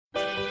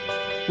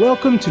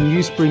Welcome to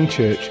New Spring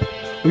Church.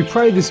 We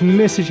pray this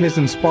message has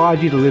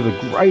inspired you to live a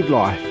great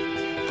life.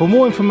 For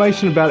more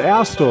information about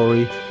our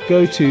story,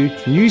 go to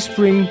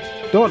newspring.org.au.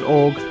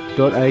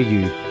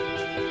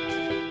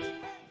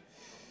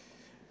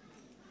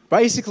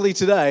 Basically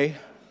today,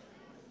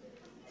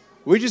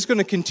 we're just going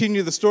to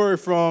continue the story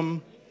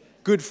from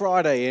Good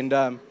Friday.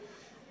 And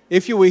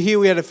if you were here,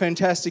 we had a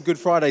fantastic Good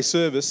Friday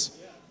service.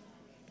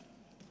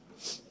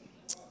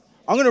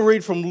 I'm going to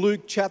read from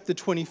Luke chapter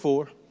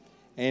 24.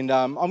 And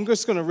I'm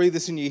just going to read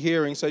this in your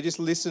hearing, so just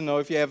listen, or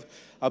if you have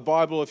a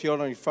Bible, if you're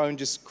on your phone,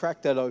 just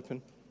crack that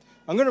open.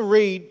 I'm going to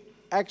read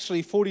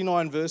actually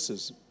 49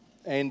 verses,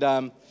 and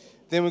then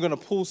we're going to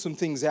pull some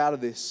things out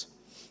of this.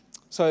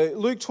 So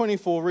Luke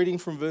 24, reading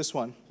from verse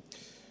 1.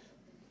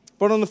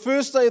 But on the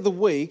first day of the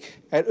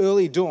week, at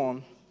early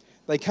dawn,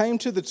 they came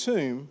to the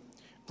tomb,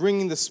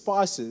 bringing the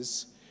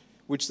spices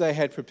which they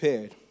had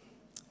prepared.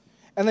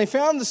 And they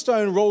found the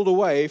stone rolled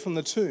away from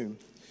the tomb.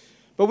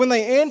 But when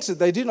they entered,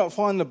 they did not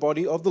find the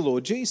body of the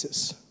Lord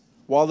Jesus.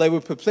 While they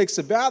were perplexed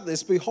about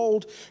this,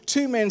 behold,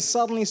 two men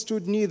suddenly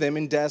stood near them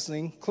in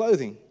dazzling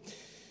clothing.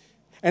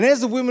 And as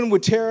the women were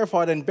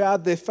terrified and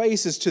bowed their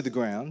faces to the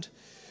ground,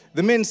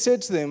 the men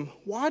said to them,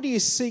 "Why do you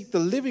seek the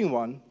living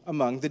one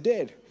among the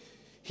dead?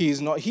 He is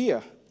not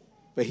here,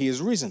 but he is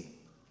risen.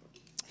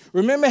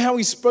 Remember how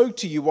he spoke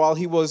to you while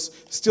he was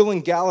still in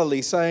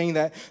Galilee, saying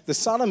that the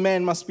Son of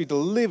Man must be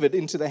delivered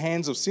into the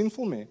hands of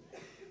sinful men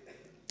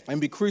and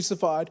be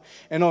crucified,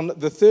 and on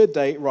the third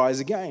day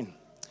rise again."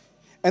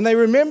 And they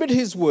remembered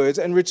his words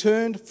and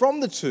returned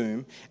from the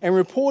tomb and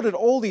reported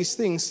all these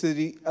things to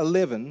the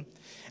 11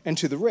 and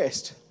to the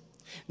rest.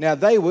 Now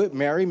they were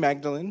Mary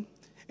Magdalene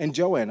and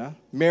Joanna,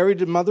 Mary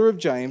the mother of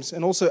James,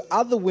 and also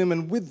other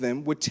women with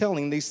them were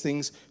telling these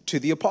things to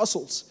the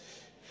apostles.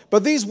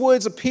 But these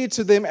words appeared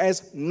to them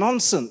as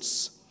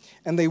nonsense,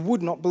 and they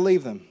would not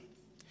believe them.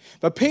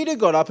 But Peter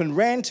got up and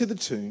ran to the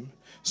tomb.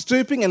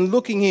 Stooping and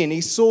looking in, he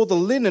saw the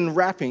linen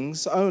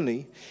wrappings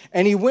only,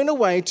 and he went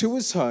away to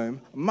his home,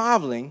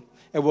 marveling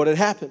at what had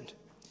happened.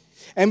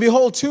 And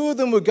behold, two of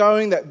them were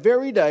going that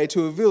very day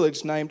to a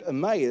village named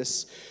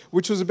Emmaus,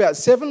 which was about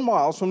 7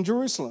 miles from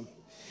Jerusalem.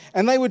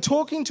 And they were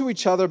talking to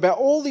each other about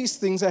all these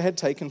things that had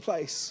taken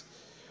place.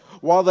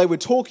 While they were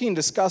talking and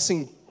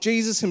discussing,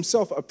 Jesus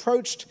himself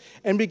approached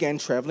and began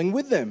traveling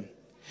with them.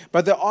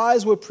 But their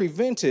eyes were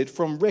prevented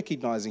from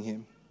recognizing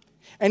him.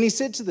 And he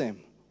said to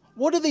them,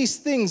 "What are these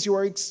things you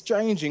are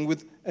exchanging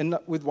with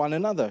one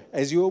another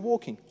as you are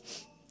walking?"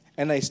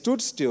 And they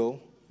stood still,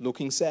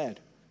 looking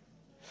sad.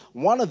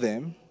 One of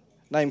them,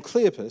 named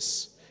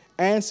Cleopas,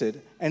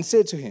 answered and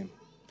said to him,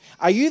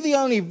 "Are you the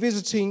only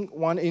visiting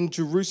one in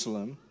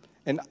Jerusalem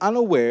and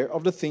unaware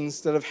of the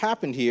things that have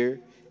happened here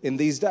in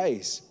these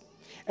days?"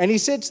 And he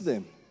said to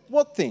them,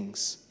 "What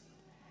things?"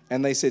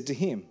 And they said to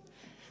him,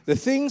 "The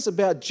things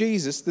about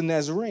Jesus the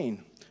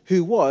Nazarene,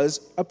 who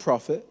was a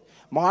prophet,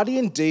 mighty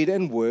in deed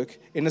and work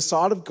in the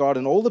sight of God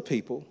and all the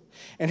people,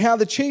 and how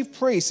the chief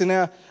priests and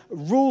our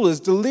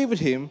rulers delivered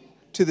him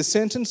to the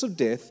sentence of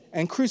death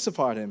and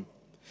crucified him.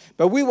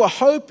 But we were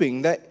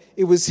hoping that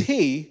it was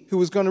he who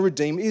was going to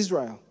redeem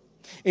Israel.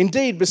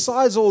 Indeed,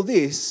 besides all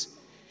this,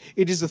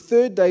 it is the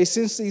third day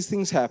since these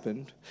things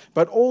happened,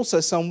 but also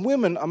some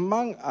women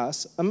among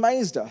us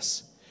amazed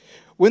us.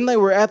 When they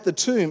were at the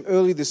tomb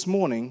early this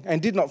morning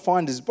and did not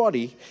find his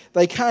body,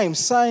 they came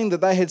saying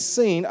that they had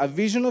seen a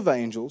vision of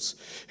angels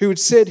who had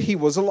said he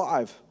was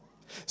alive.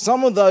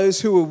 Some of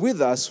those who were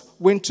with us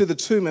went to the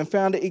tomb and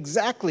found it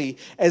exactly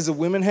as the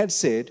women had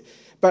said,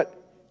 but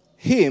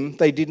him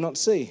they did not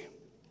see."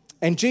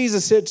 And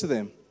Jesus said to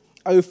them,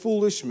 "O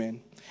foolish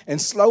men,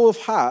 and slow of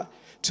heart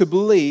to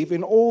believe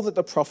in all that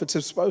the prophets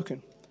have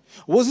spoken.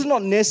 Was it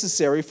not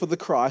necessary for the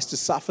Christ to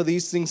suffer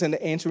these things and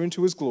to enter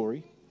into his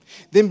glory?"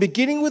 Then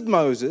beginning with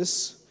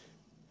Moses,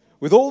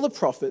 with all the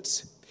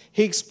prophets,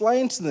 he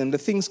explained to them the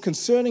things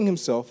concerning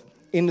himself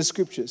in the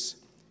scriptures.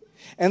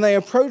 And they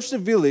approached the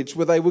village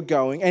where they were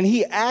going, and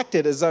he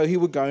acted as though he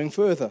were going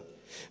further.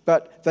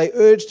 But they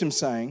urged him,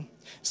 saying,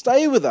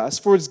 "Stay with us,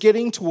 for it's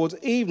getting towards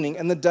evening,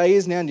 and the day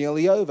is now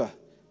nearly over."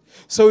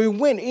 So he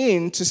went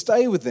in to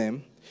stay with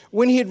them.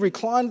 When he had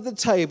reclined at the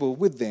table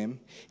with them,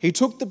 he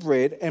took the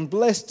bread and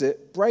blessed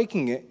it,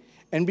 breaking it,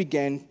 and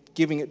began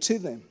giving it to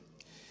them.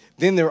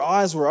 Then their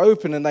eyes were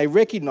open and they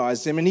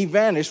recognized him, and he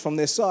vanished from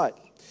their sight.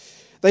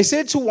 They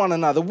said to one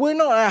another, "Were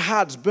not our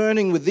hearts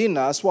burning within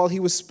us while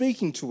he was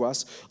speaking to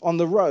us on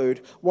the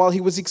road, while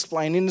he was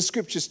explaining the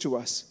scriptures to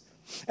us?"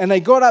 And they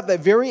got up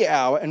that very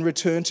hour and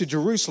returned to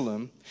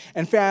Jerusalem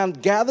and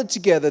found gathered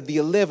together the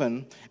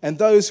 11 and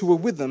those who were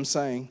with them,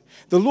 saying,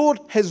 "The Lord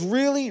has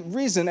really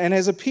risen and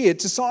has appeared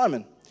to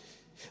Simon."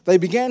 They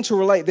began to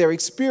relate their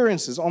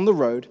experiences on the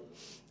road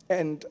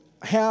and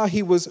how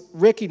he was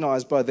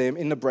recognized by them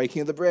in the breaking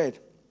of the bread.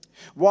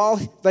 While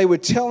they were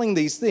telling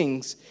these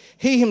things,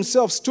 he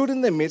himself stood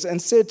in their midst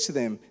and said to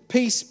them,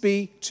 "Peace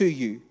be to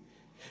you."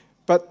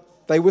 But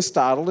they were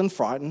startled and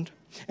frightened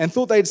and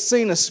thought they had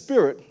seen a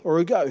spirit or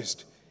a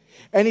ghost.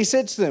 And he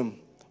said to them,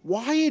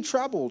 "Why are you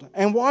troubled?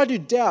 And why do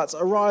doubts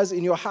arise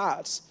in your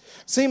hearts?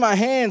 See my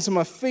hands and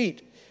my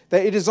feet,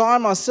 that it is I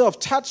myself.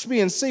 Touch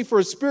me and see, for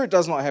a spirit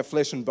does not have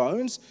flesh and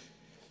bones,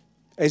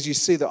 as you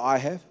see that I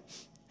have.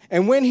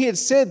 And when he had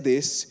said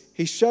this,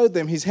 he showed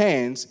them his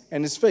hands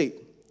and his feet.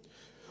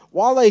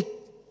 While they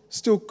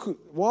still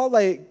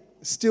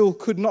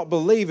could not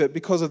believe it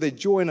because of their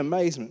joy and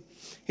amazement,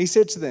 he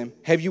said to them,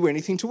 have you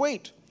anything to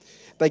eat?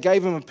 They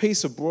gave him a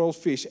piece of broiled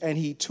fish, and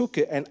he took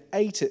it and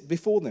ate it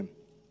before them.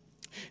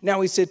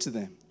 Now he said to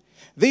them,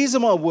 these are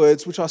my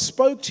words which I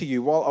spoke to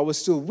you while I was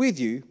still with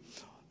you,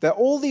 that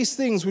all these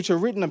things which are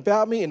written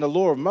about me in the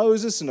law of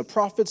Moses and the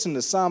prophets and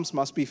the Psalms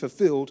must be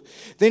fulfilled.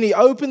 Then he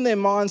opened their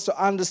minds to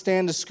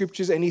understand the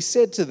scriptures, and he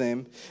said to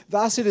them,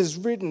 thus it is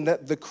written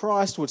that the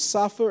Christ would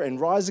suffer and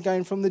rise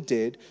again from the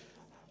dead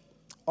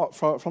on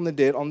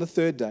the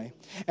third day,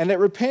 and that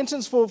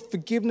repentance for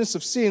forgiveness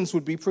of sins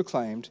would be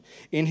proclaimed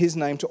in his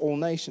name to all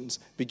nations,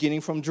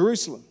 beginning from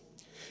Jerusalem.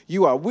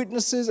 You are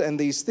witnesses and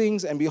these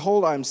things, and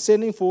behold, I am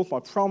sending forth my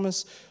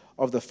promise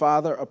of the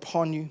Father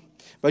upon you.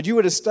 But you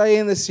are to stay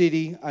in the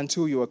city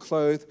until you are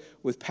clothed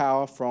with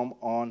power from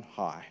on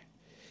high.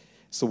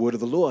 It's the word of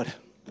the Lord.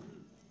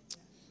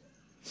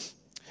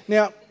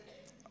 Now,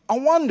 I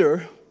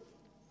wonder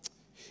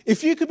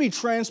if you could be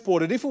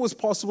transported, if it was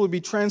possible to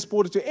be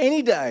transported to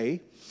any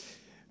day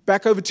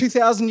back over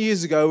 2,000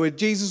 years ago where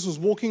Jesus was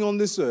walking on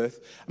this earth.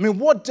 I mean,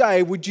 what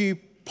day would you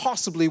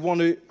possibly want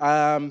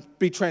to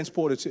be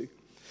transported to?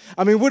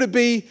 I mean, would it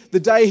be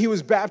the day he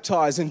was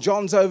baptized and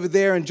John's over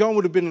there, and John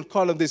would have been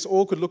kind of this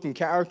awkward looking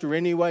character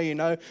anyway, you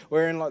know,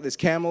 wearing like this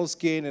camel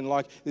skin and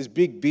like this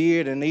big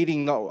beard and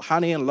eating like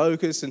honey and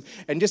locusts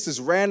and just this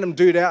random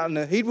dude out,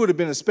 and he would have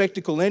been a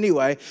spectacle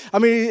anyway. I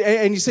mean,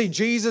 and you see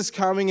Jesus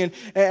coming and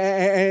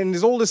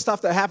there's all this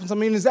stuff that happens. I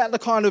mean, is that the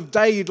kind of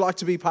day you'd like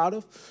to be part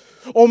of?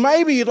 Or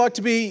maybe you'd like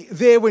to be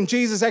there when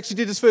Jesus actually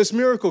did his first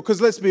miracle,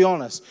 because let's be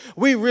honest,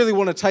 we really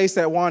want to taste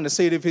that wine to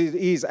see if it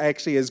is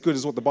actually as good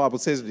as what the Bible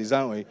says it is,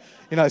 don't we?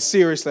 You know,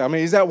 seriously, I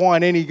mean, is that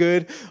wine any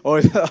good,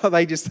 or are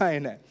they just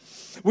saying that?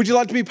 Would you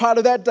like to be part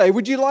of that day?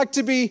 Would you like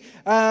to be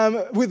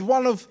with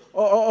one of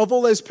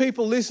all those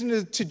people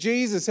listening to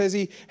Jesus as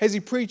he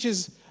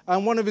preaches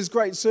one of his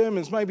great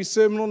sermons, maybe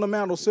Sermon on the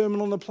Mount or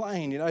Sermon on the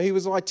Plain? You know, he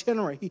was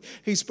itinerary.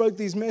 He spoke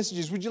these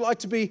messages. Would you like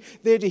to be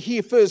there to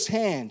hear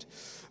firsthand?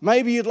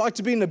 Maybe you'd like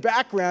to be in the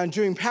background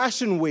during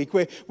Passion Week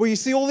where you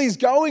see all these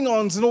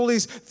going-ons and all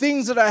these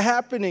things that are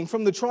happening,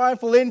 from the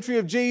triumphal entry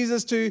of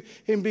Jesus to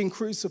him being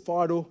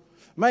crucified. Or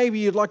maybe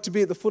you'd like to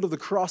be at the foot of the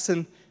cross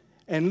and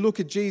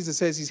look at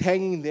Jesus as he's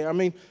hanging there. I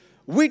mean,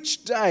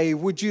 which day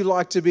would you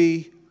like to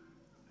be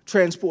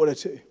transported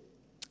to?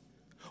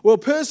 Well,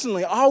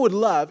 personally, I would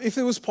love, if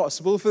it was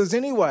possible, if there's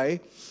any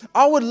way,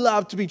 I would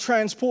love to be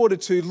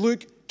transported to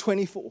Luke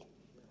 24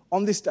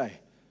 on this day.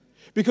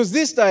 Because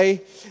this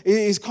day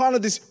is kind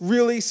of this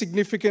really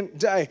significant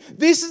day.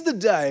 This is the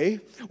day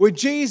where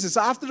Jesus,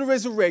 after the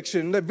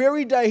resurrection, the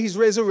very day he's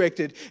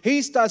resurrected,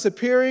 he starts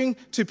appearing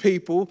to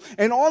people.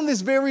 And on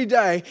this very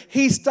day,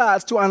 he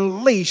starts to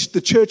unleash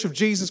the church of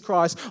Jesus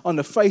Christ on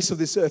the face of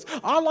this earth.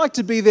 I'd like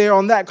to be there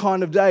on that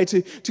kind of day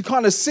to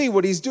kind of see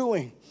what he's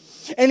doing.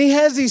 And he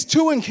has these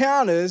two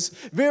encounters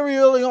very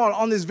early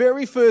on this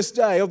very first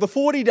day of the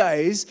 40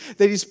 days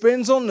that he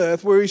spends on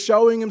earth, where he's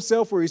showing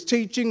himself, where he's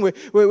teaching,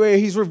 where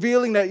he's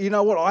revealing that, you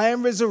know what, I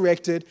am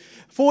resurrected.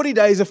 40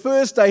 days, the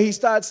first day, he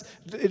starts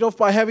it off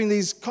by having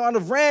these kind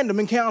of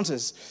random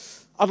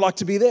encounters. I'd like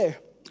to be there.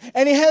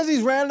 And he has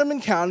these random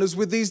encounters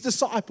with these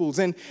disciples.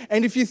 And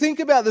if you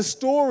think about the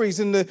stories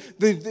in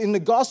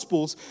the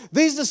Gospels,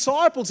 these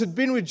disciples had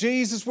been with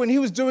Jesus when he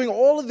was doing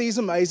all of these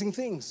amazing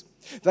things.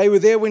 They were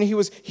there when he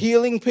was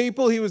healing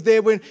people. He was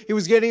there when he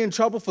was getting in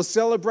trouble for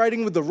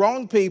celebrating with the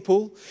wrong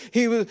people.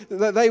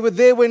 They were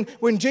there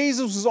when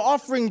Jesus was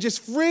offering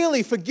just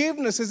freely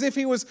forgiveness, as if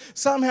he was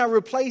somehow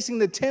replacing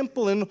the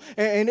temple and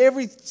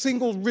every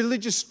single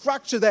religious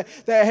structure that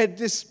had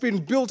just been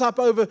built up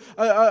over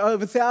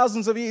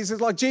thousands of years.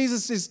 It's like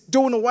Jesus is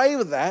doing away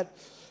with that.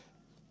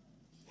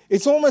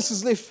 It's almost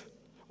as if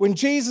when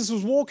Jesus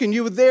was walking,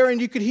 you were there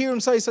and you could hear him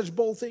say such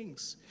bold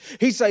things.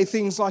 He'd say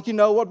things like, you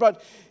know what,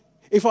 but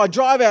if I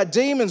drive out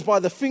demons by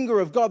the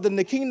finger of God, then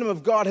the kingdom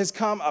of God has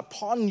come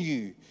upon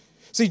you.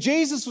 See,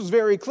 Jesus was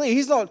very clear.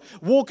 He's not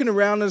walking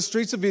around in the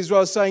streets of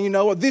Israel saying, you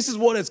know what, this is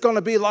what it's going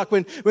to be like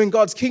when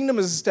God's kingdom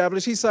is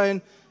established. He's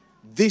saying,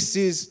 this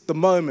is the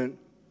moment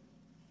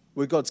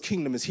where God's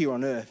kingdom is here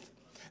on earth.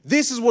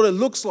 This is what it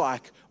looks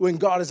like when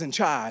God is in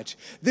charge.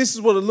 This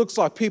is what it looks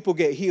like. People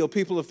get healed.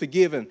 People are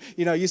forgiven.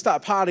 You know, you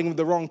start partying with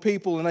the wrong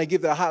people and they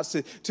give their hearts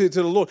to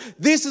the Lord.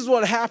 This is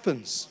what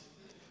happens.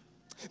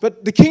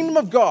 But the kingdom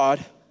of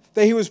God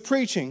that he was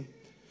preaching,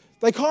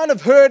 they kind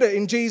of heard it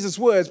in Jesus'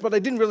 words, but they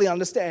didn't really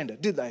understand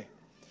it, did they?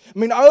 I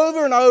mean,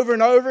 over and over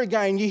and over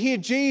again, you hear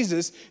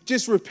Jesus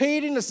just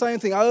repeating the same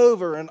thing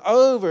over and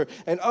over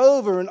and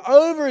over and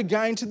over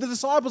again to the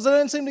disciples. They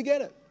don't seem to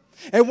get it.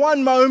 At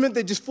one moment,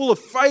 they're just full of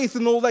faith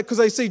and all that because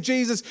they see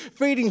Jesus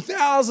feeding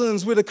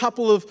thousands with a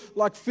couple of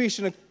like fish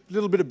and a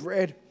little bit of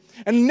bread.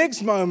 And the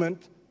next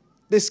moment,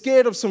 they're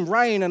scared of some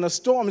rain and a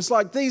storm. It's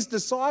like these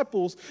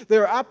disciples,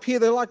 they're up here,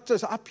 they're like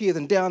just up here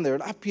than down there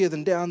and up here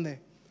than down there.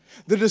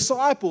 The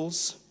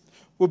disciples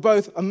were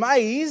both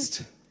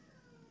amazed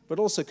but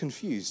also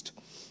confused.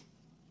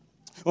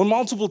 On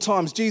multiple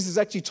times, Jesus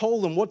actually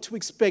told them what to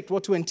expect,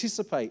 what to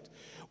anticipate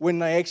when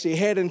they actually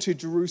head into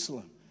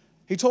Jerusalem.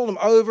 He told them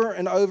over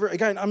and over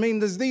again. I mean,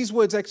 these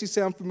words actually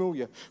sound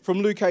familiar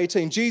from Luke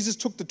 18. Jesus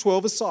took the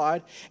 12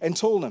 aside and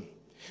told them,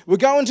 "We're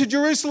going to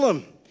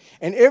Jerusalem,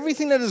 and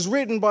everything that is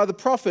written by the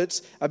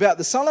prophets about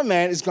the Son of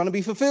Man is going to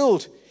be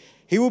fulfilled.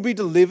 He will be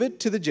delivered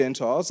to the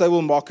Gentiles. They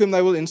will mock him,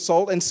 they will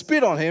insult and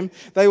spit on him.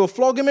 They will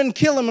flog him and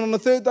kill him, and on the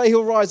third day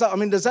he'll rise up." I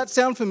mean, does that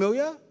sound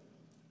familiar?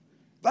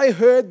 They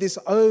heard this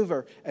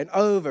over and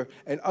over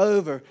and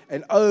over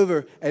and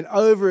over and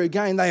over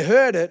again. They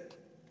heard it,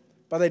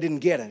 but they didn't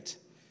get it.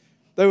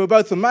 They were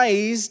both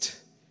amazed,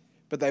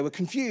 but they were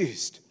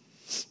confused.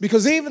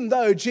 Because even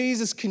though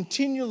Jesus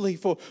continually,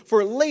 for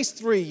at least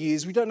 3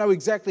 years, we don't know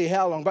exactly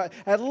how long, but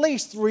at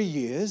least 3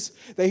 years,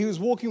 that he was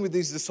walking with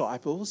these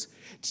disciples,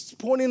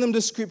 pointing them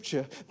to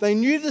Scripture. They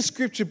knew the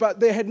Scripture,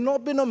 but there had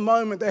not been a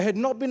moment, there had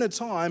not been a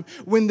time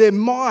when their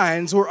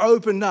minds were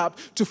opened up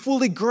to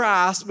fully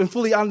grasp and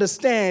fully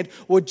understand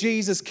what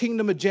Jesus'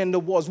 kingdom agenda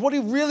was, what he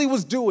really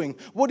was doing,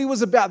 what he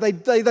was about.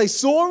 They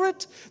saw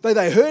it,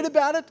 they heard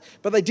about it,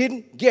 but they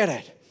didn't get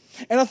it.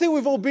 And I think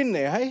we've all been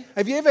there, hey?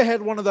 Have you ever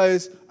had one of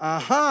those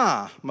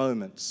aha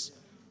moments?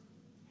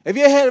 Have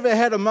you ever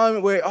had a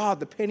moment where,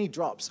 the penny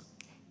drops?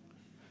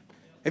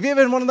 Have you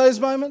ever had one of those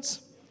moments?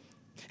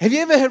 Have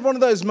you ever had one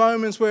of those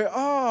moments where,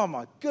 oh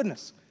my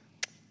goodness,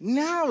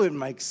 now it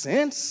makes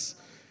sense.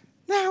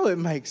 Now it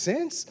makes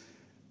sense.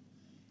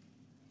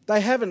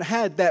 They haven't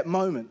had that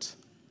moment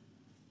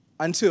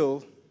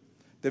until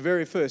the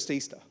very first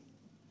Easter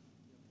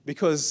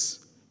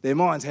because their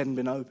minds hadn't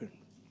been opened.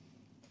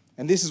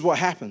 And this is what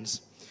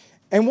happens.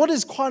 And what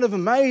is kind of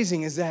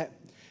amazing is that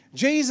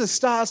Jesus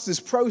starts this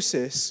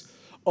process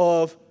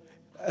of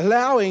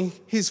allowing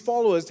his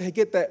followers to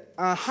get that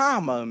aha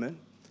moment.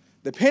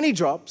 The penny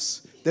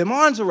drops, their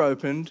minds are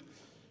opened.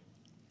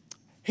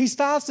 He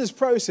starts this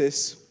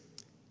process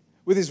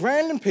with these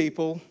random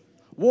people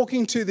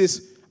walking to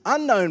this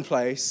unknown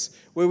place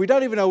where we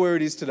don't even know where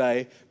it is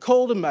today,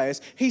 called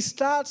Emmaus. He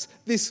starts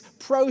this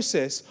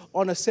process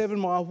on a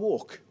 7-mile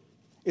walk.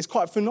 It's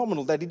quite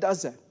phenomenal that he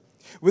does that.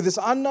 With this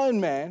unknown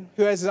man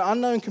who has an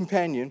unknown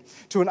companion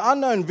to an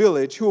unknown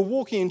village who are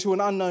walking into an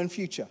unknown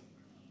future.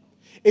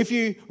 If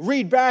you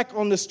read back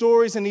on the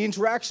stories and the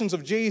interactions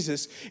of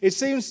Jesus, it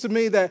seems to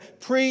me that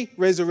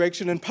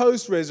pre-resurrection and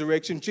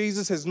post-resurrection,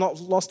 Jesus has not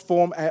lost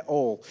form at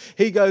all.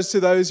 He goes to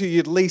those who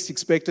you'd least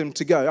expect him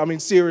to go. I mean,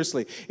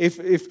 seriously,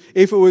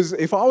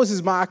 if I was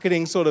his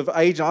marketing sort of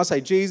agent, I'd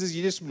say, Jesus,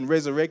 you just been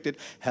resurrected.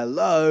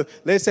 Hello,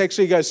 let's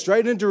actually go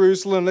straight into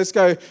Jerusalem. Let's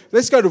go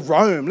to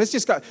Rome. Let's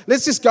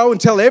just go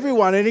and tell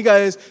everyone. And he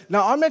goes,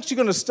 no, I'm actually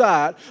going to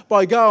start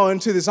by going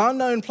to this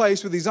unknown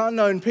place with these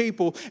unknown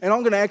people, and I'm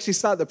going to actually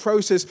start the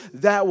process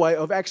that way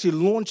of actually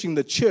launching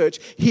the church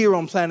here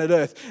on planet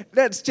Earth.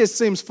 That just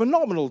seems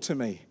phenomenal to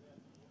me.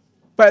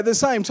 But at the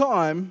same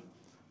time,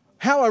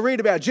 how I read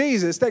about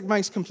Jesus, that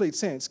makes complete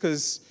sense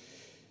because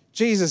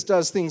Jesus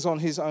does things on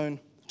his own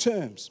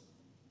terms.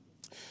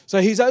 So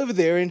he's over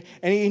there and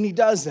he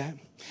does that.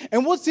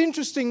 And what's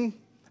interesting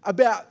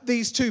about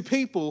these two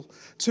people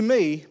to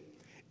me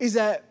is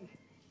that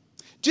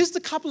just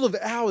a couple of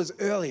hours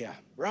earlier,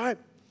 right?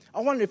 I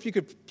wonder if you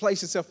could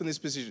place yourself in this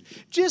position.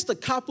 Just a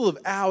couple of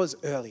hours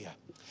earlier,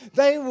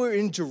 they were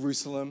in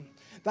Jerusalem.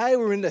 They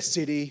were in the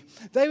city.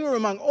 They were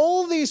among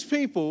all these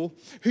people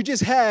who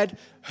just had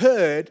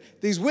heard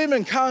these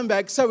women coming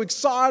back so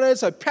excited,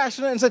 so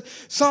passionate, and said,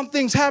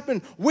 something's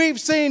happened. We've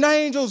seen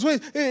angels.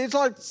 It's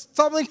like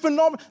something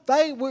phenomenal.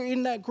 They were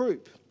in that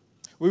group.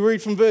 We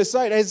read from verse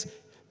 8,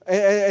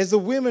 as the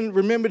women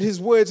remembered his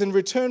words and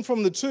returned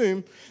from the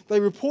tomb, they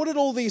reported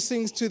all these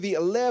things to the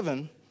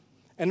 11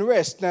 and the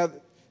rest. Now,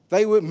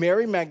 they were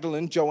Mary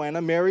Magdalene,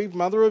 Joanna, Mary,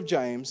 mother of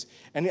James,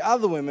 and the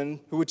other women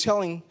who were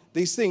telling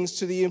these things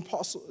to the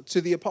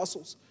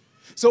apostles.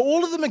 So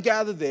all of them are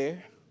gathered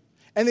there,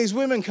 and these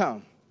women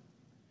come.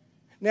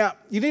 Now,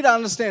 you need to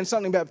understand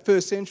something about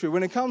first century.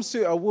 When it comes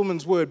to a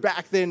woman's word,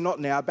 back then, not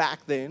now,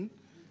 back then,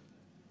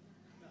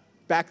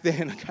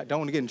 okay, I don't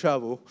want to get in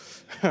trouble.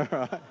 All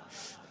right.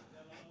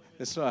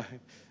 That's right.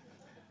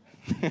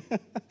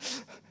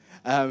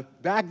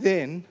 Back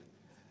then,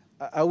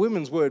 a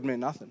woman's word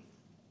meant nothing.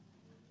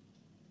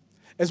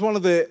 As one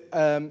of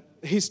the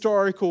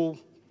historical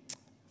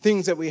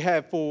things that we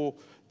have for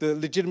the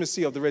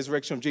legitimacy of the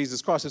resurrection of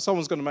Jesus Christ, if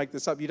someone's going to make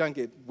this up, you don't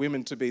get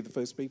women to be the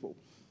first people.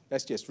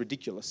 That's just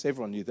ridiculous.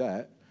 Everyone knew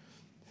that.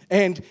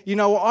 And,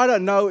 I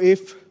don't know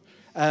if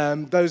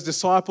those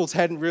disciples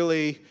hadn't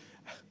really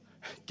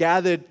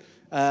gathered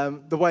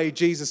the way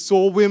Jesus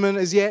saw women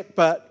as yet,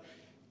 but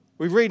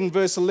we read in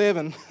verse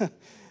 11,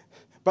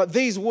 but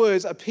these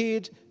words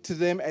appeared to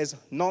them as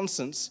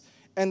nonsense,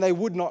 and they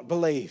would not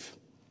believe.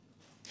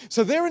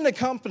 So they're in a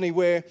company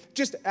where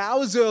just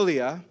hours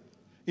earlier,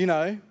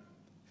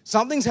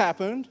 something's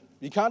happened.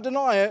 You can't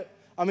deny it.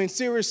 I mean,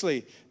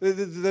 seriously,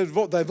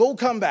 they've all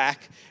come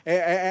back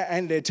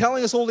and they're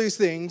telling us all these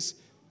things.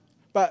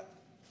 But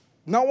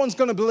No one's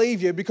going to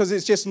believe you because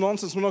it's just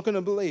nonsense. We're not going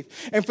to believe.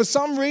 And for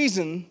some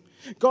reason,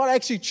 God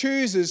actually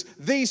chooses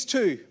these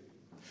two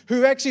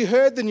who actually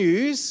heard the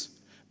news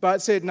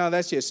but said, no,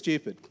 that's just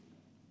stupid.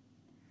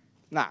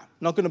 Nah,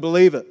 not going to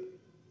believe it.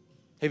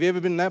 Have you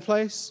ever been in that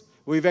place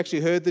where you've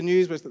actually heard the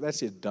news but that's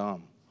just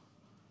dumb?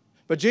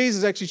 But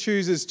Jesus actually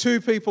chooses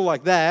two people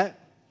like that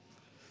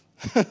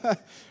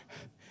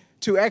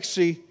to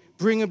actually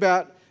bring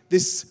about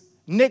this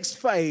next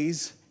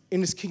phase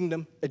in his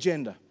kingdom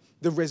agenda,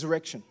 the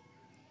resurrection.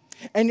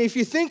 And if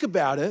you think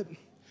about it,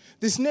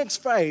 this next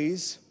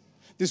phase,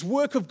 this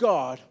work of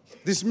God,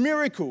 this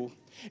miracle,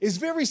 is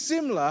very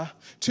similar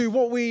to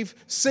what we've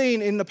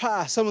seen in the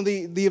past, some of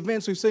the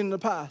events we've seen in the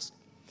past.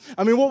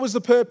 I mean, what was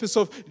the purpose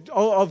of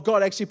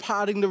God actually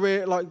parting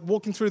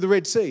walking through the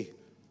Red Sea?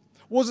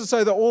 Was it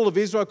so that all of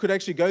Israel could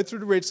actually go through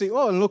the Red Sea?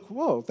 Oh, and look,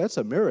 whoa, that's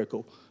a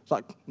miracle. It's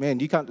like, man,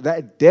 you can't,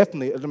 that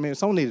definitely, I mean,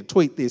 someone need to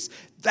tweet this.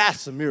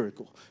 That's a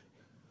miracle.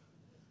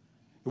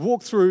 You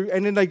walk through,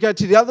 and then they go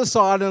to the other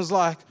side, and it's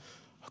like,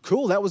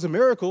 cool, that was a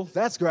miracle.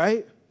 That's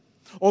great.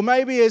 Or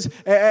maybe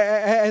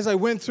as I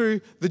went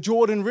through the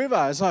Jordan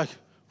River, it's like,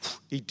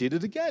 he did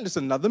it again. It's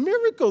another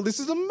miracle.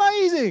 This is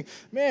amazing.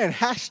 Man,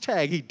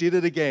 hashtag he did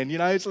it again. You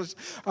know, it's just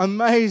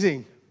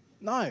amazing.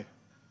 No.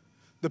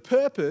 The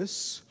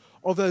purpose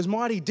of those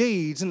mighty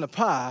deeds in the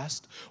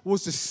past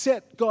was to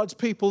set God's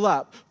people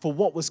up for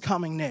what was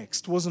coming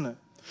next, wasn't it?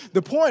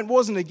 The point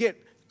wasn't to get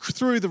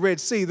through the Red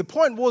Sea. The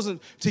point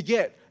wasn't to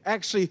get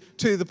actually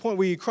to the point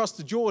where you cross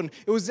the Jordan.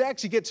 It was to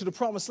actually get to the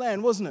promised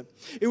land, wasn't it?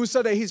 It was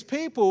so that his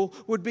people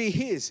would be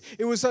his.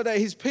 It was so that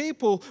his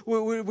people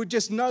would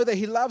just know that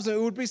he loves them.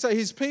 It would be so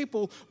his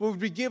people would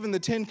be given the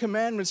 10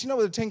 Commandments. You know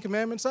what the 10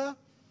 Commandments are?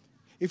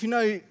 If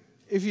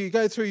you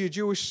go through your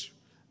Jewish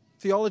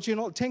theology and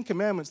all, 10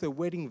 Commandments, they're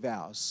wedding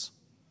vows.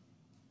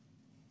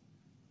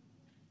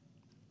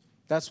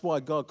 That's why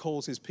God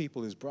calls his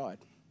people his bride.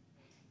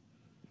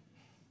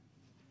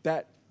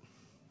 That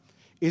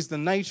is the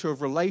nature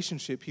of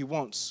relationship he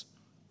wants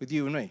with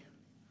you and me.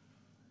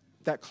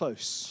 That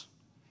close.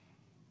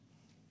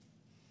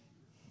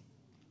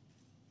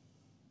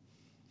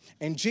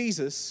 And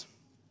Jesus,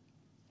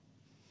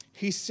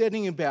 he's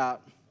setting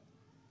about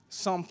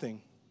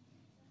something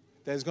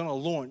that is going to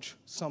launch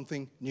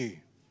something new.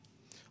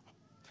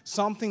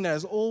 Something that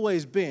has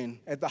always been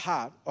at the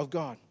heart of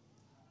God.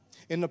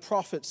 In the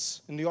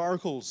prophets, in the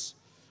oracles,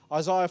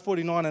 Isaiah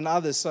 49 and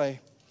others say,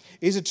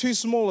 is it too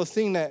small a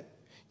thing that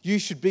you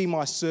should be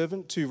my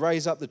servant to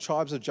raise up the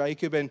tribes of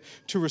Jacob and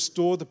to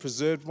restore the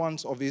preserved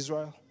ones of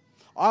Israel?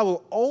 I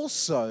will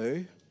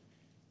also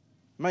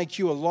make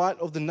you a light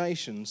of the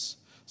nations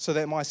so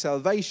that my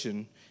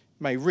salvation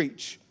may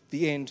reach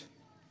the end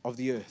of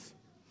the earth.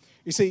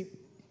 You see,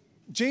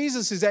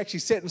 Jesus is actually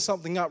setting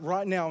something up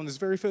right now on this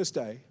very first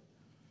day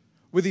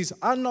with these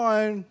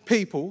unknown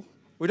people.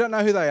 We don't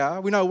know who they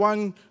are. We know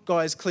one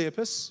guy is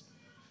Cleopas.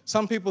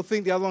 Some people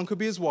think the other one could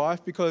be his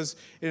wife because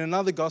in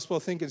another gospel, I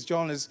think it's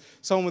John, is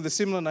someone with a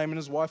similar name and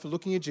his wife are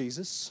looking at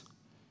Jesus.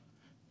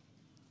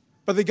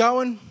 But they're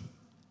going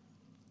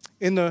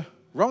in the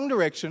wrong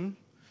direction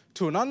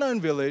to an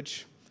unknown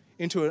village,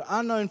 into an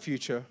unknown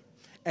future,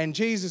 and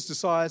Jesus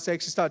decides to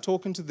actually start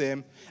talking to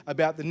them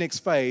about the next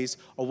phase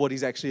of what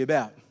he's actually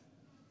about.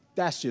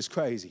 That's just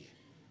crazy.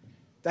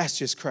 That's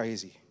just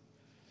crazy.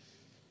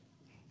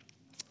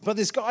 But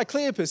this guy,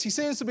 Cleopas, he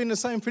seems to be in the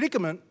same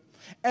predicament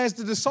as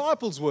the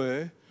disciples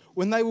were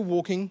when they were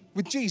walking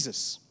with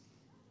Jesus.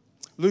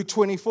 Luke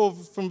 24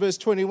 from verse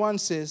 21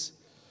 says,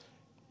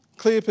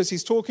 Cleopas,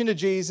 he's talking to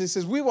Jesus, he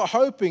says, we were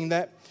hoping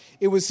that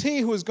it was he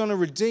who was going to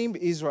redeem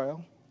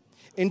Israel.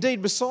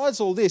 Indeed, besides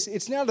all this,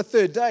 it's now the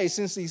third day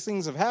since these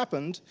things have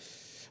happened,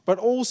 but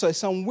also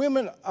some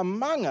women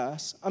among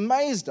us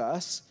amazed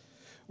us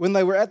when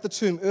they were at the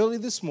tomb early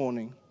this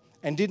morning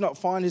and did not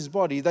find his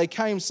body. They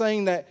came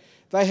saying that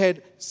they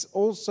had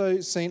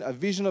also seen a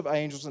vision of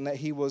angels and that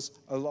he was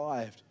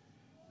alive.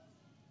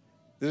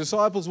 The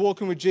disciples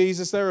walking with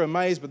Jesus, they're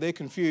amazed, but they're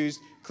confused.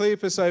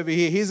 Cleopas over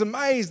here, he's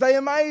amazed. They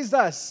amazed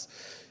us.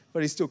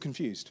 But he's still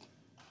confused.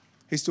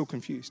 He's still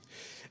confused.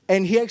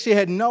 And he actually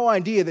had no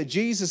idea that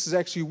Jesus is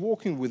actually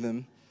walking with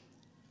them,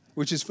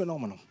 which is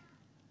phenomenal.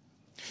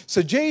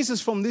 So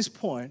Jesus, from this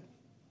point,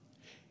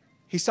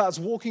 he starts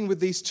walking with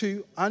these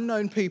two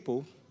unknown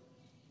people,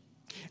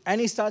 and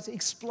he starts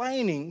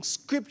explaining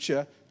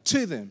Scripture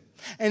to them.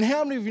 And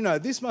how many of you know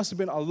this must have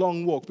been a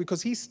long walk,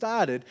 because he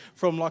started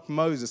from like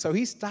Moses. So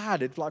he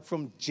started like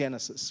from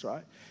Genesis,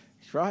 right?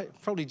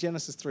 Probably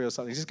Genesis 3 or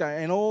something. Just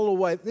going, and all the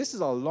way, this is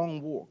a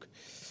long walk.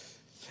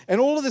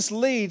 And all of this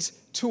leads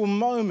to a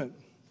moment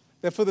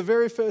that for the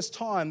very first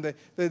time,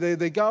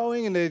 they're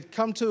going and they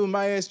come to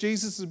Emmaus.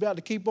 Jesus is about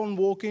to keep on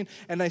walking,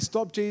 and they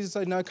stop Jesus.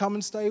 They say, no, come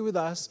and stay with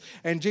us.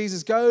 And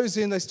Jesus goes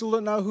in. They still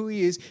don't know who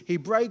he is. He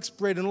breaks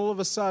bread, and all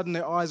of a sudden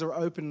their eyes are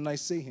open and they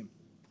see him.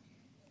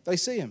 They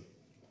see him.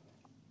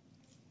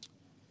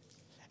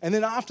 And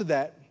then after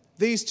that,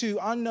 these two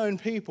unknown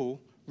people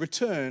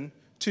return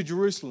to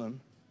Jerusalem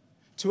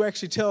to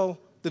actually tell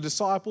the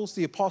disciples,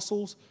 the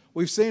apostles,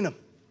 we've seen him.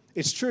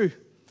 It's true.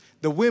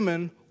 the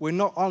women were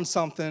not on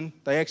something,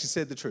 they actually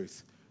said the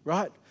truth,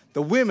 right?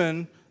 The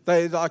women,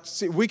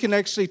 we can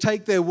actually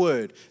take their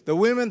word. The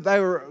women, they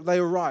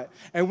were right.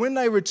 And when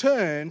they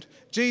returned,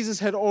 Jesus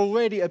had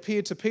already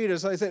appeared to Peter.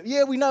 So they said,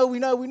 yeah, we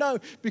know,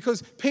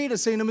 because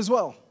Peter's seen him as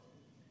well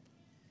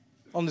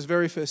on this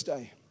very first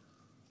day.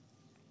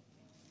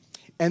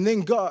 And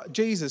then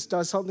Jesus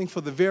does something for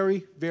the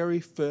very, very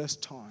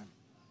first time.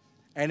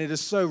 And it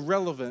is so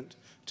relevant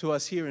to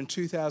us here in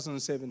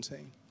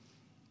 2017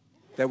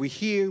 that we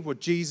hear what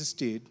Jesus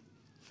did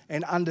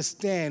and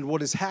understand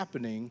what is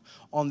happening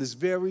on this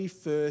very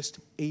first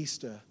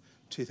Easter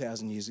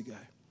 2,000 years ago.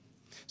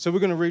 So we're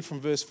going to read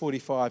from verse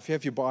 45. If you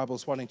have your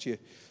Bibles, why don't you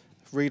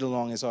read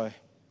along as I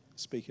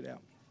speak it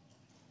out.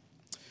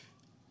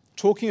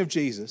 Talking of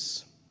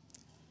Jesus,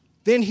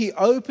 then he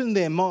opened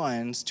their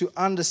minds to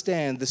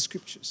understand the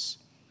scriptures.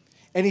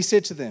 And he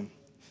said to them,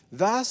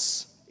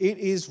 thus it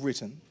is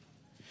written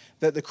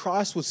that the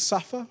Christ would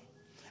suffer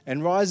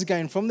and rise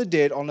again from the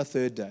dead on the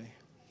third day,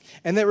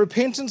 and that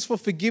repentance for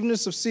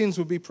forgiveness of sins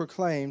would be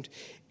proclaimed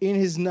in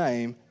his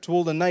name to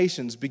all the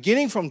nations,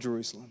 beginning from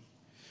Jerusalem.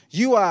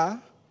 You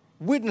are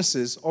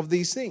witnesses of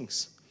these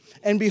things.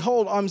 And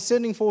behold, I'm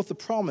sending forth the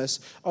promise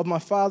of my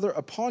Father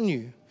upon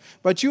you.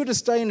 But you are to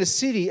stay in the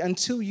city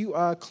until you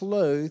are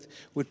clothed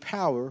with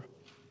power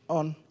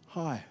on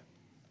high.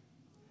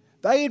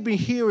 They had been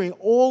hearing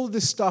all of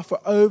this stuff for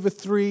over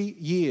 3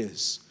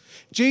 years.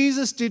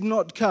 Jesus did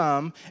not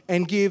come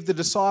and give the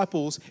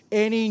disciples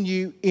any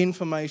new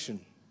information,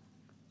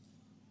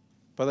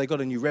 but they got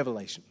a new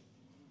revelation.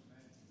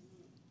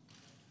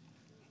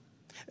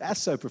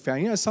 That's so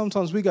profound. You know,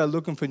 sometimes we go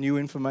looking for new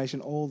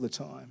information all the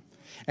time.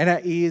 And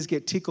our ears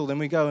get tickled and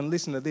we go and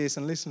listen to this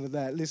and listen to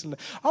that,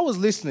 I was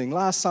listening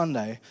last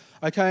Sunday.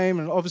 I came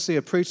and obviously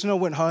I preached and I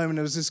went home and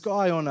there was this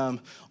guy on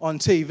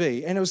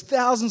TV and there was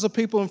thousands of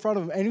people in front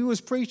of him and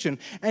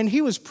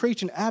he was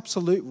preaching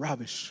absolute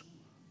rubbish.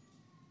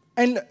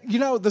 And you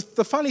know,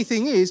 the funny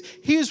thing is,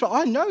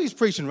 I know he's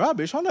preaching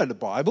rubbish. I know the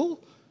Bible.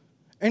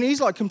 And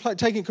he's like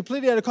taking it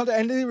completely out of context.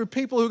 And there were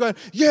people who are going,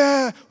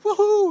 yeah,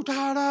 woohoo,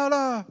 da, da,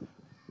 da. I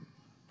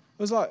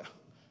was like,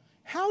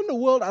 how in the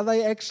world are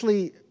they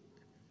actually...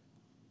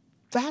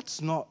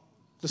 That's not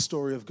the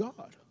story of God.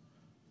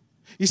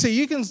 You see,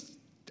 you can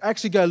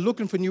actually go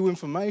looking for new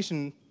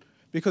information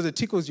because it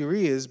tickles your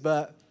ears,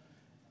 but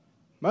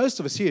most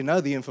of us here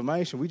know the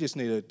information. We just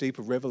need a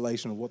deeper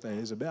revelation of what that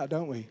is about,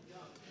 don't we?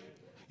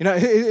 You know,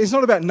 it's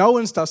not about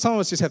knowing stuff. Some of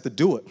us just have to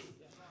do it,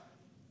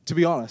 to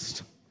be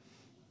honest.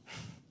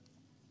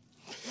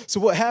 So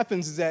what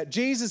happens is that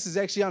Jesus is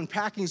actually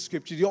unpacking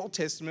Scripture, the Old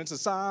Testament, the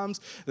Psalms,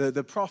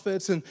 the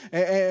prophets, and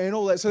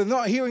all that. So they're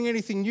not hearing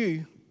anything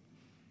new.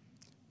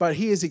 But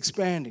he is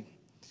expanding.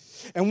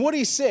 And what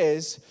he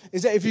says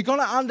is that if you're going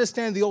to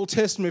understand the Old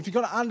Testament, if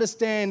you're going to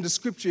understand the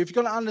Scripture, if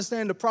you're going to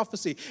understand the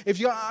prophecy, if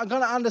you're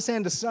going to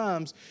understand the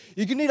Psalms,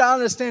 you need to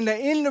understand that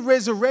in the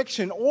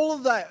resurrection, all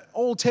of that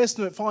Old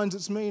Testament finds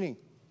its meaning.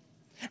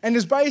 And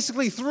there's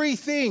basically 3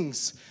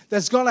 things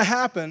that's going to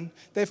happen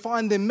that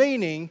find their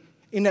meaning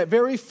in that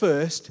very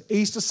first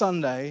Easter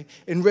Sunday,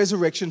 in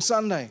Resurrection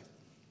Sunday.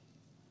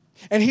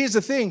 And here's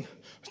the thing,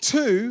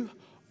 2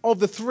 of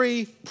the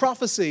 3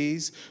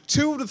 prophecies,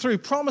 2 of the 3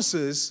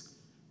 promises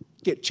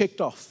get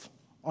checked off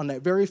on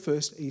that very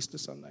first Easter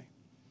Sunday.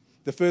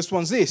 The first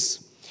one's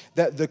this,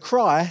 that the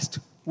Christ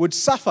would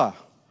suffer.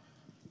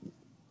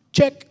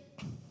 Check.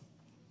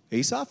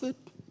 He suffered.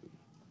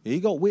 He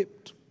got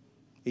whipped.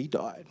 He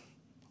died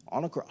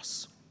on a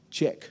cross.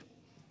 Check.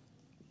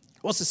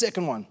 What's the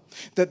second one?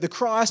 That the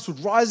Christ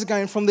would rise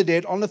again from the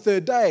dead on the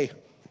third day.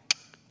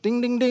 Ding,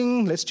 ding,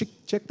 ding. Let's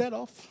check that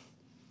off.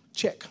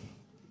 Check.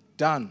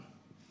 Done.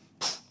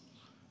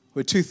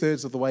 We're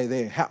 2/3 of the way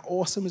there. How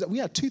awesome is that? We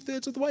are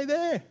 2/3 of the way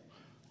there.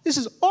 This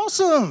is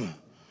awesome.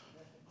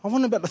 I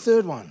wonder about the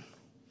third one.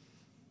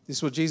 This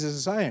is what Jesus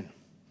is saying.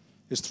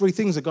 There's 3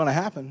 things that are going to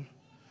happen.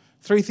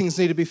 3 things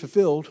need to be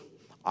fulfilled.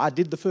 I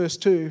did the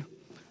first 2.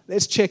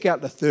 Let's check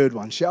out the third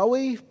one, shall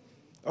we?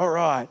 All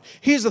right.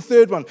 Here's the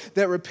third one.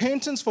 That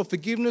repentance for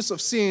forgiveness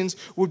of sins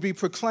would be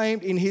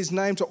proclaimed in his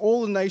name to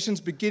all the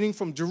nations, beginning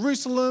from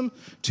Jerusalem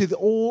to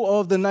all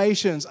of the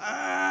nations.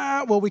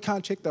 Well, we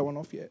can't check that one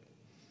off yet.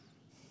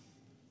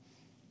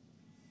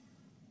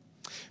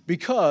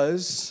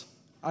 Because,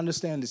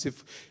 understand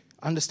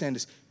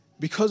this,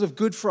 because of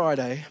Good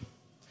Friday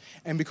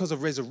and because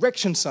of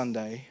Resurrection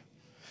Sunday,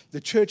 the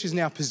church is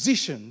now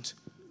positioned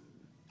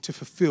to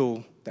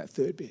fulfill that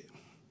third bit.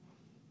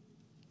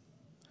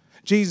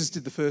 Jesus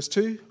did the first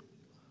 2.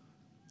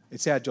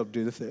 It's our job to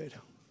do the third.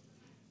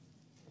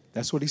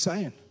 That's what he's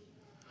saying.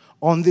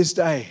 On this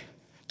day,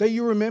 don't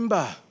you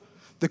remember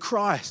the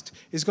Christ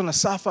is going to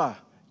suffer?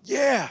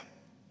 Yeah.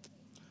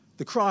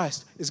 The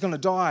Christ is going to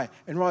die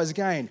and rise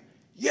again.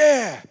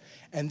 Yeah.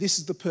 And this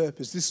is the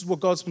purpose. This is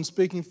what God's been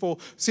speaking for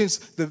since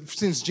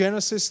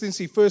Genesis, since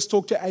he first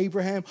talked to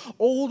Abraham,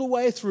 all the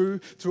way through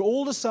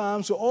all the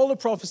Psalms, through all the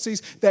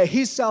prophecies, that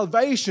his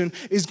salvation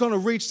is going to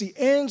reach the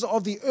ends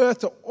of the earth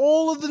to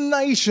all of the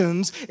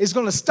nations, is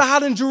going to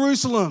start in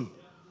Jerusalem.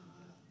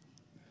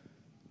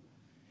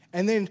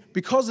 And then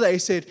because they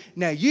said,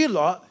 now you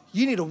lot,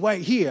 you need to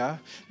wait here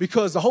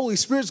because the Holy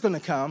Spirit's going to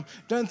come.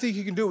 Don't think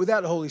you can do it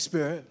without the Holy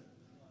Spirit.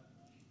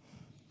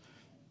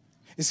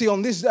 You see,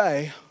 on this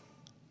day,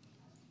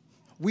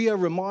 we are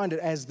reminded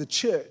as the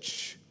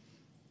church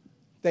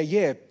that,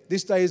 yeah,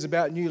 this day is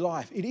about new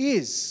life. It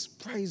is.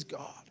 Praise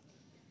God.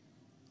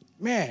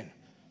 Man,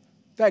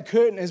 that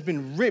curtain has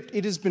been ripped.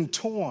 It has been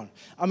torn.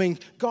 I mean,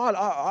 God,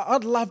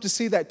 I'd love to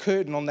see that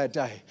curtain on that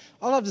day.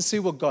 I'd love to see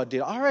what God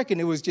did. I reckon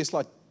it was just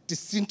like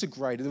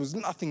disintegrated. There was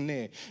nothing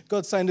there.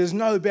 God's saying there's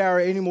no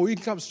barrier anymore. You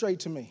can come straight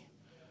to me.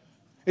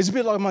 It's a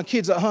bit like my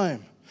kids at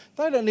home.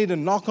 They don't need to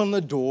knock on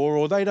the door,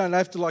 or they don't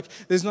have to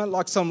there's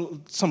not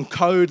some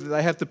code that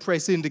they have to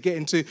press in to get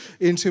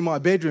into my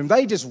bedroom.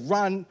 They just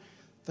run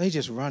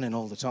in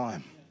all the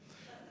time.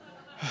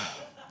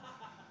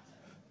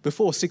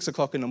 Before 6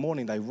 o'clock in the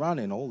morning, they run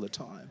in all the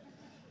time.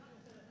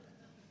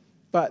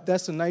 But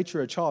that's the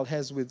nature a child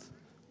has with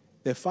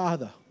their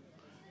father,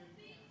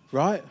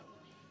 right?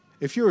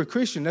 If you're a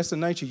Christian, that's the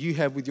nature you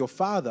have with your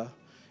father.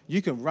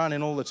 You can run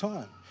in all the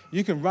time.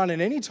 You can run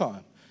in any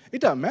time. It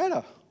doesn't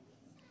matter.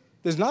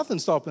 There's nothing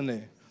stopping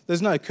there.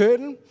 There's no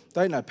curtain.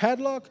 There ain't no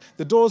padlock.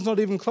 The door's not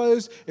even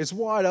closed. It's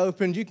wide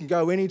open. You can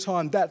go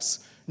anytime.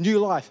 That's new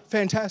life.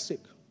 Fantastic.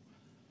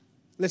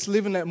 Let's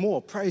live in that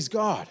more. Praise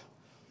God.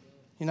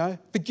 You know,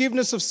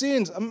 forgiveness of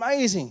sins.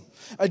 Amazing.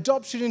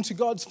 Adoption into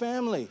God's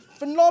family.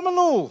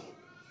 Phenomenal.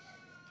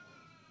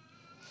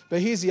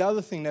 But here's the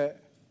other thing that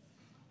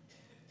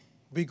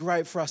would be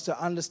great for us to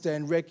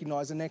understand,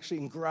 recognize, and actually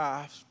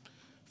engraft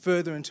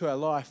further into our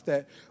life,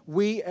 that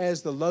we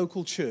as the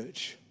local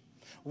church,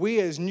 we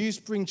as New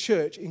Spring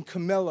Church in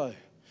Camello,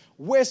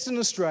 Western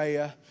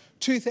Australia,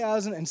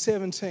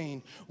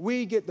 2017,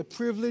 we get the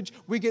privilege,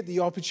 we get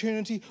the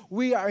opportunity,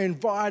 we are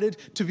invited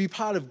to be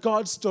part of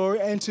God's story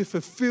and to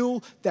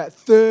fulfill that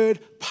third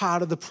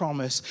part of the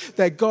promise,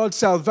 that God's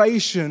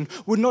salvation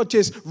would not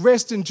just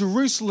rest in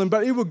Jerusalem,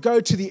 but it would go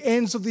to the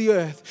ends of the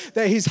earth,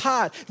 that his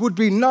heart would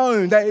be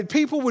known, that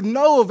people would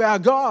know of our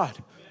God.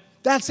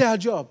 That's our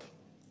job.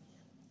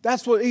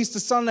 That's what Easter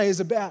Sunday is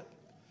about.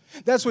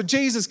 That's what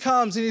Jesus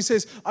comes and he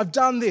says, I've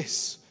done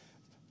this.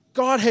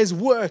 God has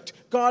worked.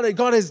 God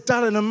has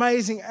done an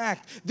amazing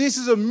act. This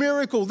is a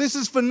miracle. This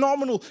is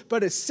phenomenal.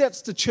 But it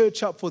sets the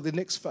church up for the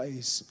next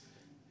phase.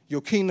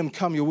 Your kingdom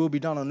come, your will be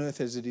done on earth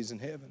as it is in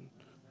heaven.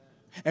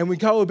 And we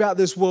go about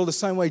this world the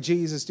same way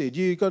Jesus did.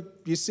 You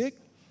sick?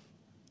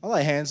 I'll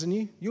lay hands on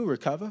you. You'll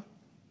recover.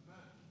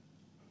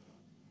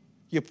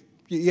 You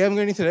haven't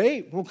got anything to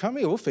eat? Well, come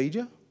here. We'll feed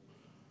you.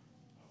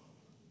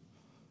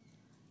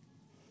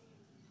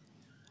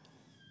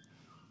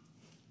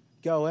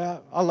 Go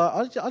out.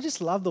 I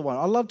just love the one.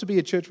 I love to be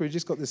a church where we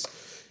just got this,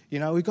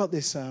 we've got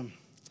this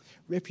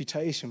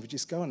reputation for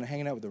just going and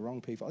hanging out with the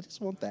wrong people. I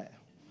just want that.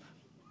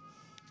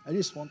 I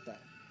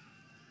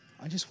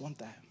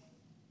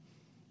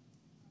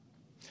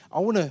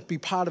want to be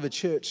part of a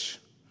church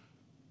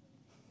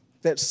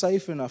that's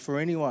safe enough for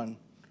anyone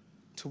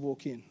to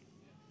walk in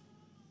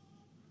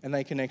and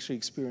they can actually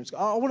experience.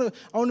 I want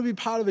to be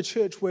part of a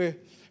church where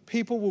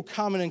people will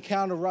come and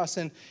encounter us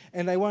and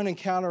they won't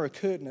encounter a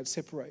curtain that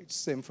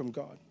separates them from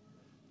God.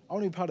 I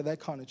want to be part of that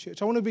kind of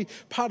church. I want to be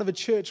part of a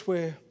church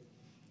where,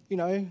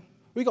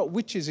 we got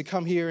witches who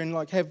come here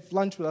and have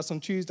lunch with us on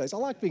Tuesdays. I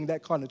like being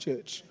that kind of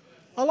church.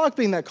 I like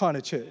being the kind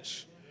of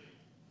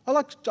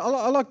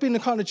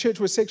church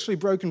where sexually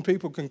broken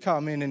people can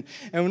come in and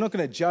we're not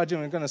going to judge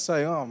them. We're going to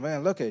say, oh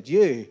man, look at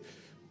you.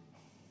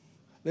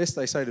 Lest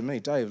they say to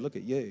me, Dave, look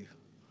at you.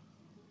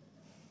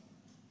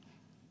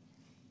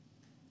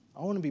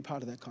 I want to be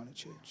part of that kind of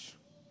church.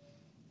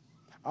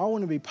 I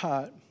want to be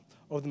part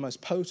of the most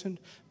potent,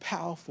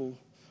 powerful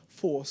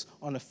force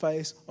on the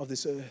face of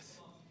this earth.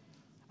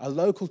 A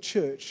local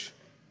church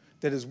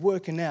that is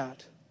working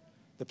out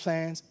the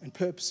plans and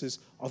purposes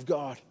of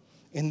God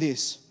in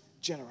this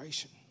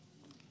generation.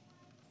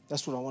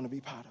 That's what I want to be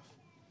part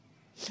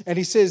of. And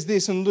he says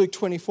this in Luke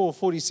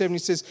 24:47. He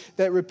says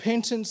that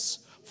repentance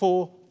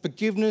for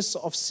forgiveness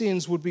of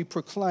sins would be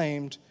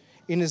proclaimed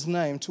in his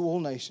name to all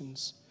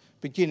nations,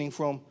 beginning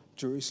from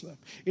Jerusalem.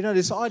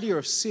 This idea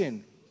of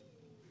sin.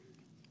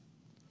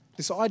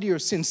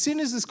 Sin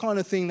is this kind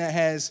of thing that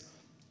has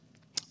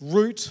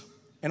root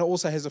and it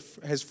also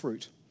has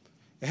fruit.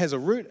 It has a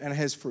root and it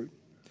has fruit.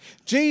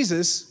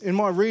 Jesus, in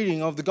my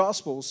reading of the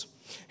Gospels,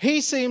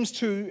 he seems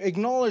to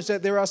acknowledge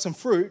that there are some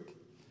fruit,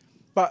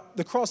 but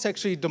the cross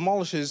actually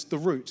demolishes the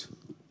root,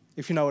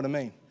 if you know what I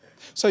mean.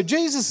 So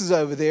Jesus is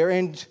over there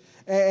and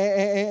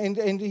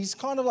he's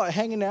kind of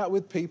hanging out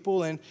with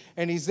people and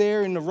he's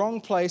there in the wrong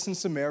place in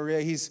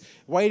Samaria. He's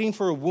waiting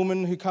for a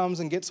woman who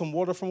comes and gets some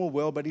water from a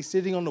well, but he's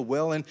sitting on the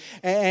well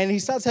and he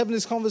starts having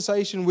this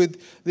conversation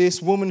with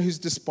this woman who's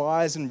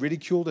despised and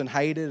ridiculed and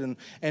hated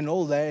and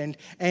all that.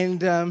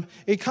 And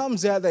it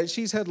comes out that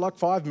she's had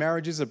 5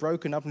 marriages that are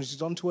broken up and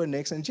she's on to her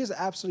next and she's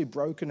absolutely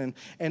broken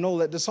and all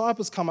that.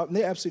 Disciples come up and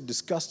they're absolutely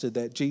disgusted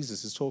that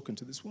Jesus is talking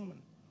to this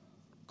woman.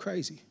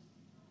 Crazy.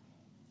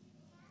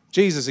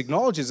 Jesus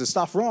acknowledges the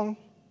stuff wrong,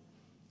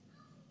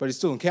 but he's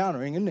still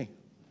encountering, isn't he?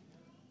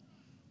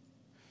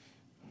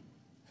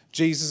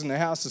 Jesus in the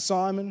house of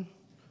Simon,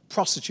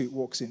 prostitute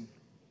walks in.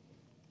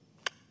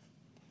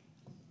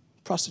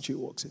 Prostitute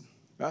walks in,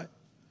 right?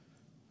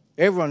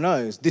 Everyone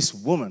knows this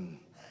woman,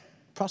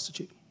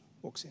 prostitute,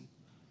 walks in.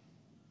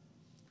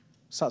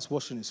 Starts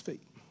washing his feet.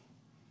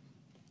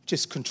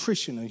 Just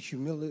contrition and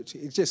humility.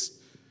 It's just,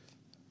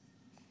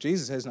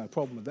 Jesus has no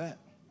problem with that.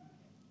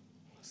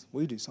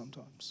 We do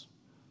sometimes.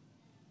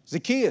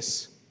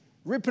 Zacchaeus,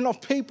 ripping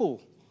off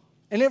people.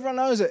 And everyone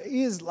knows it.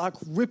 He is like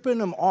ripping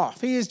them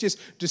off. He is just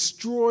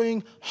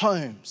destroying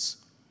homes.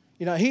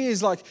 You know, he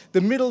is like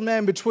the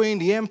middleman between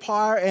the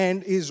empire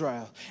and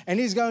Israel. And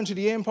he's going to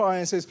the empire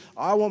and says,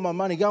 I want my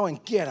money, go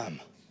and get them.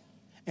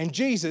 And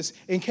Jesus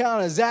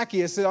encounters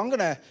Zacchaeus and said, I'm going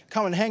to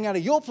come and hang out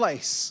at your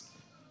place.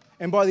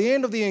 And by the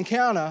end of the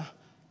encounter,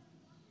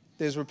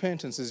 there's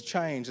repentance, there's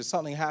change, there's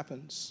something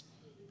happens.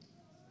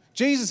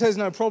 Jesus has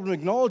no problem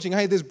acknowledging,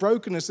 hey, there's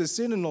brokenness, there's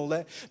sin and all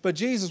that. But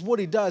Jesus, what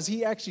he does,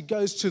 he actually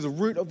goes to the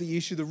root of the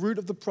issue, the root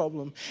of the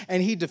problem,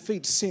 and he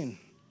defeats sin.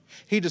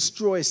 He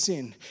destroys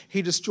sin.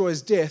 He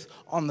destroys death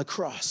on the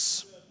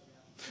cross.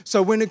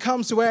 So when it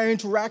comes to our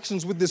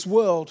interactions with this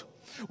world,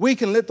 we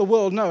can let the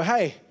world know,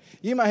 hey,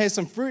 you may have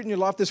some fruit in your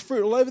life. There's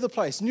fruit all over the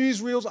place.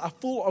 Newsreels are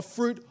full of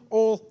fruit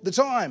all the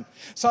time.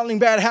 Something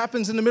bad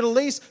happens in the Middle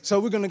East, so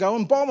we're going to go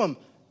and bomb them.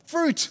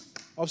 Fruit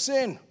of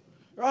sin,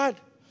 right?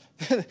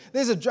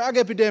 There's a drug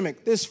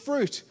epidemic. There's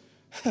fruit.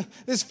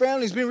 This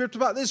family's been ripped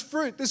apart. There's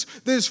fruit.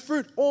 There's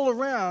fruit all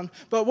around.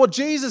 But what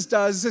Jesus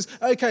does is says,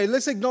 okay,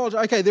 let's acknowledge,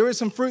 okay, there is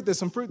some fruit, there's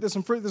some fruit, there's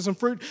some fruit, there's some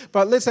fruit.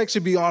 But let's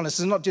actually be honest.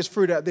 There's not just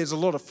fruit out there. There's a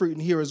lot of fruit in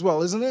here as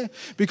well, isn't there?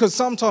 Because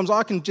sometimes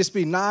I can just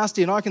be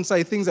nasty and I can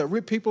say things that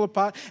rip people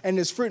apart, and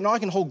there's fruit, and I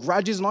can hold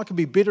grudges, and I can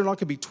be bitter, and I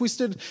can be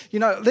twisted. You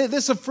know,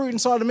 there's some fruit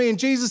inside of me. And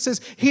Jesus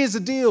says, here's the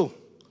deal.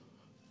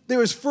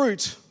 There is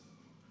fruit.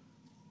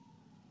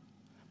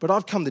 But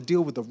I've come to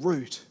deal with the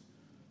root.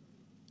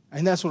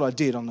 And that's what I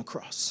did on the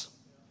cross.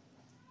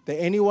 That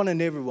anyone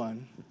and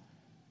everyone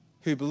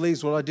who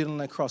believes what I did on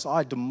that cross,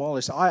 I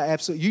demolished.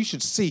 You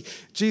should see,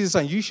 Jesus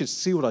saying, you should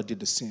see what I did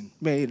to sin.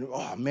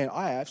 Man,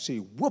 I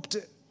absolutely whooped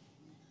it,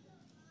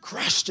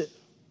 crushed it,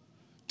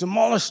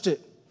 demolished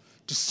it,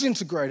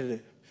 disintegrated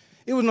it.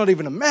 It was not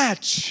even a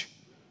match.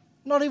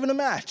 Not even a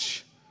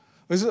match.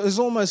 It was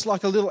almost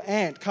like a little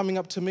ant coming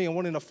up to me and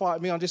wanting to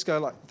fight me. I'll just go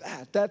like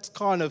that. That's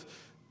kind of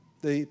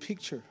the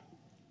picture.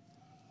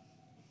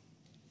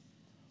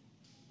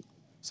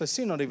 So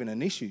sin not even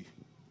an issue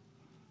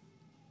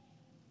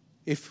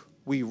if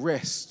we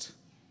rest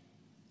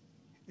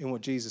in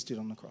what Jesus did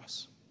on the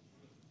cross.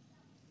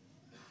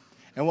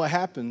 And what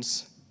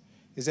happens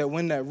is that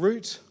when that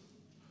root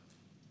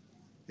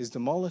is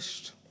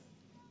demolished,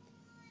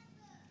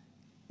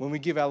 when we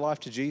give our life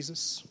to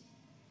Jesus,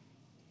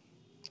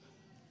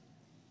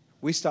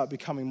 we start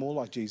becoming more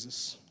like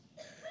Jesus.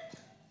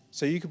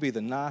 So you could be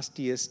the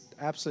nastiest,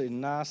 absolutely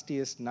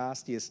nastiest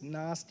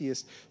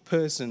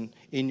person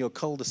in your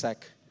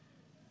cul-de-sac.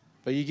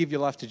 But you give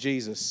your life to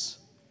Jesus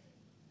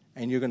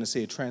and you're going to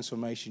see a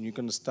transformation. You're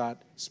going to start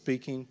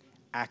speaking,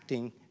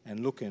 acting, and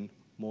looking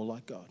more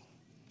like God.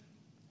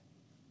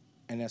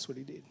 And that's what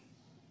he did.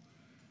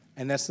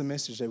 And that's the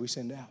message that we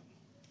send out.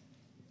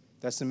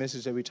 That's the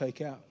message that we take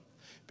out.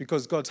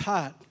 Because God's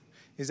heart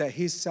is that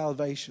his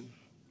salvation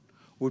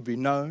would be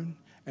known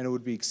and it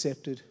would be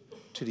accepted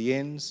to the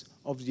ends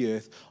of the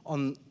earth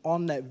on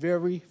that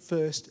very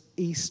first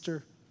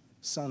Easter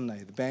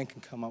Sunday. The band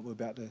can come up. We're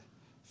about to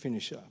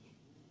finish up.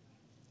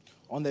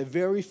 On that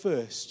very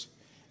first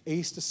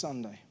Easter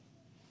Sunday,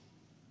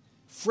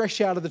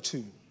 fresh out of the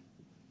tomb,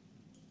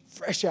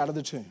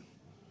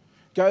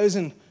 goes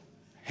and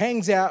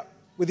hangs out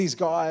with these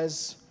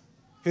guys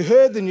who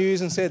heard the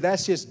news and said,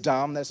 that's just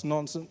dumb, that's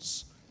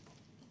nonsense.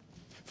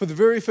 For the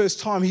very first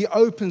time, he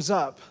opens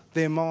up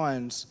their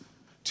minds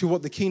to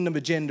what the kingdom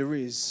agenda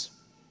is.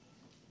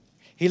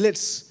 He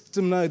lets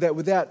them know that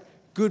without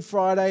Good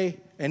Friday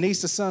and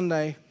Easter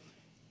Sunday,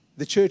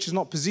 the church is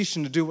not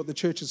positioned to do what the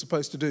church is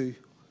supposed to do.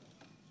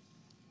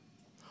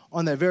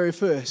 On that very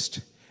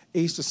first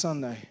Easter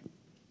Sunday,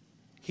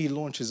 he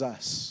launches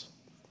us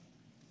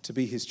to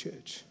be his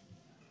church,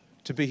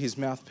 to be his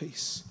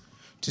mouthpiece,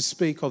 to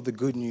speak of the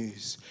good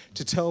news,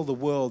 to tell the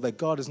world that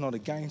God is not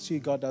against you,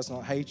 God does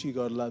not hate you,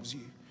 God loves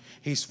you.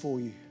 He's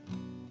for you.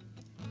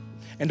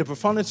 And the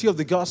profundity of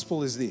the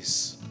gospel is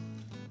this: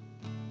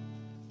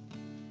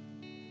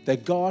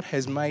 that God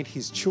has made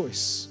his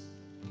choice.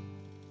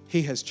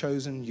 He has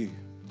chosen you.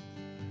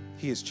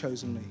 He has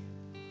chosen me.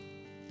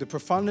 The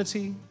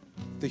profundity,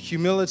 the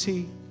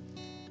humility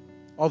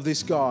of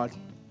this God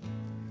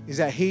is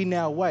that he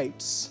now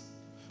waits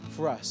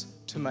for us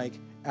to make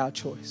our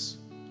choice.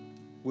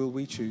 Will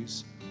we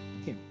choose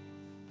him?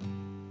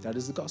 That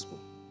is the gospel.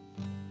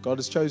 God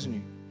has chosen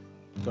you.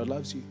 God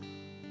loves you.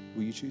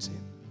 Will you choose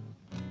him?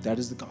 That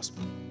is the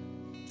gospel.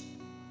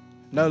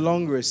 No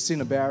longer is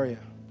sin a barrier,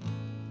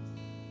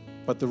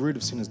 but the root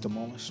of sin is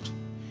demolished.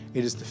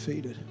 It is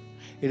defeated.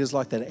 It is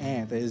like that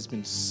ant that has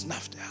been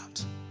snuffed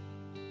out.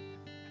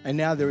 And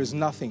now there is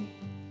nothing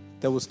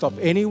that will stop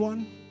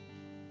anyone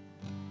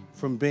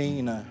from being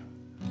in an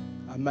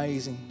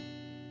amazing,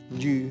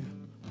 new,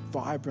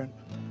 vibrant,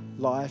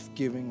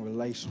 life-giving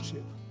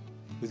relationship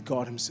with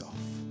God himself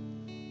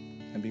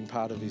and being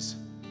part of his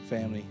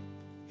family,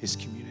 his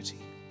community.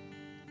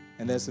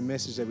 And that's the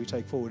message that we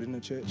take forward, isn't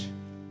it, church?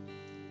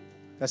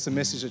 That's the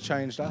message that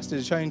changed us. Did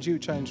it change you?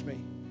 It changed me.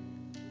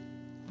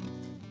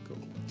 Cool.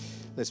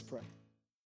 Let's pray.